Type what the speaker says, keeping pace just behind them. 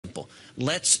simple.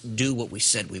 Let's do what we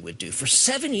said we would do. For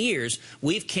 7 years,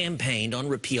 we've campaigned on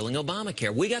repealing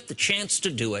Obamacare. We got the chance to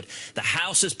do it. The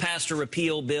House has passed a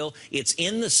repeal bill. It's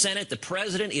in the Senate. The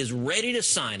president is ready to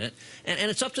sign it. And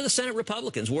it's up to the Senate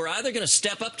Republicans. We're either going to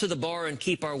step up to the bar and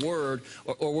keep our word,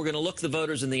 or we're going to look the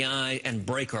voters in the eye and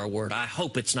break our word. I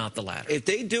hope it's not the latter. If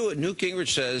they do it, Newt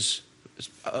Gingrich says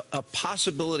a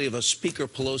possibility of a Speaker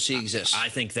Pelosi exists. I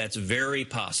think that's very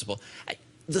possible.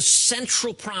 The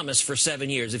central promise for 7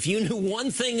 years, if you knew one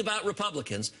thing about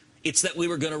Republicans, it's that we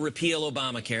were going to repeal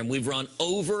Obamacare, and we've run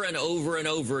over and over and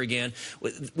over again.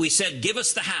 We said, give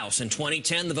us the House. In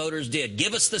 2010, the voters did.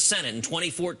 Give us the Senate. In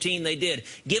 2014, they did.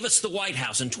 Give us the White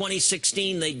House. In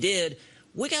 2016, they did.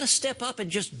 We got to step up and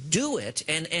just do it.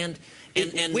 And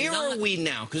where are we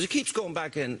now? Because it keeps going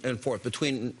back and forth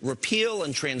between repeal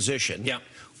and transition. Yeah.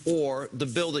 Or the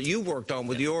bill that you worked on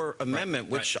with your amendment,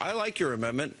 which I like your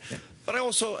amendment. Yeah. But I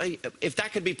also, if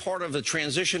that could be part of the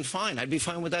transition, fine. I'd be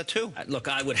fine with that, too. Look,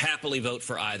 I would happily vote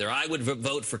for either. I would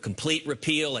vote for complete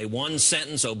repeal, a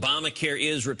one-sentence, Obamacare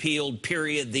is repealed,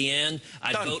 period, the end.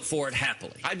 I'd vote for it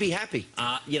happily. I'd be happy.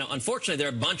 You know, unfortunately,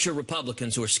 there are a bunch of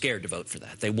Republicans who are scared to vote for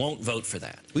that. They won't vote for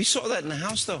that. We saw that in the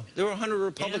House, though. There were 100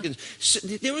 Republicans.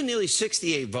 Yeah. There were nearly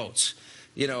 68 votes.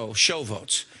 You know, show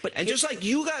votes. And just like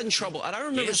you got in trouble, and I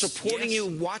remember supporting you,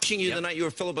 watching you the night you were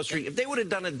filibustering. If they would have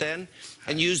done it then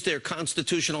and used their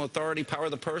constitutional authority, power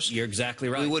of the purse, you're exactly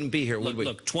right. We wouldn't be here, would we?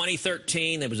 Look,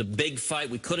 2013, there was a big fight.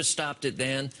 We could have stopped it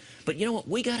then. But you know what?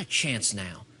 We got a chance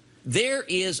now. There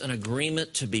is an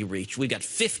agreement to be reached. We've got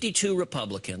 52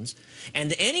 Republicans.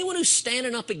 And anyone who's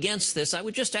standing up against this, I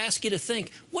would just ask you to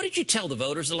think, what did you tell the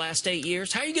voters the last 8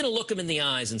 years? How are you going to look them in the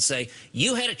eyes and say,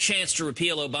 you had a chance to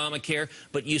repeal Obamacare,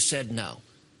 but you said no?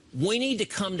 We need to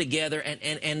come together,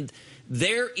 and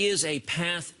there is a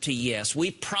path to yes.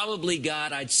 We probably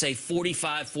got, I'd say,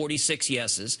 45, 46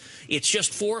 yeses. It's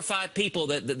just 4 or 5 people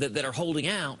that are holding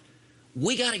out.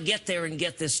 We got to get there and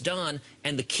get this done,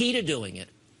 and the key to doing it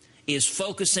is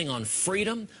focusing on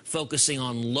freedom, focusing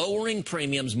on lowering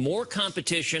premiums, more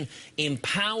competition,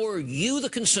 empower you, the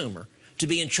consumer, to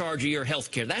be in charge of your health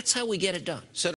care. That's how we get it done.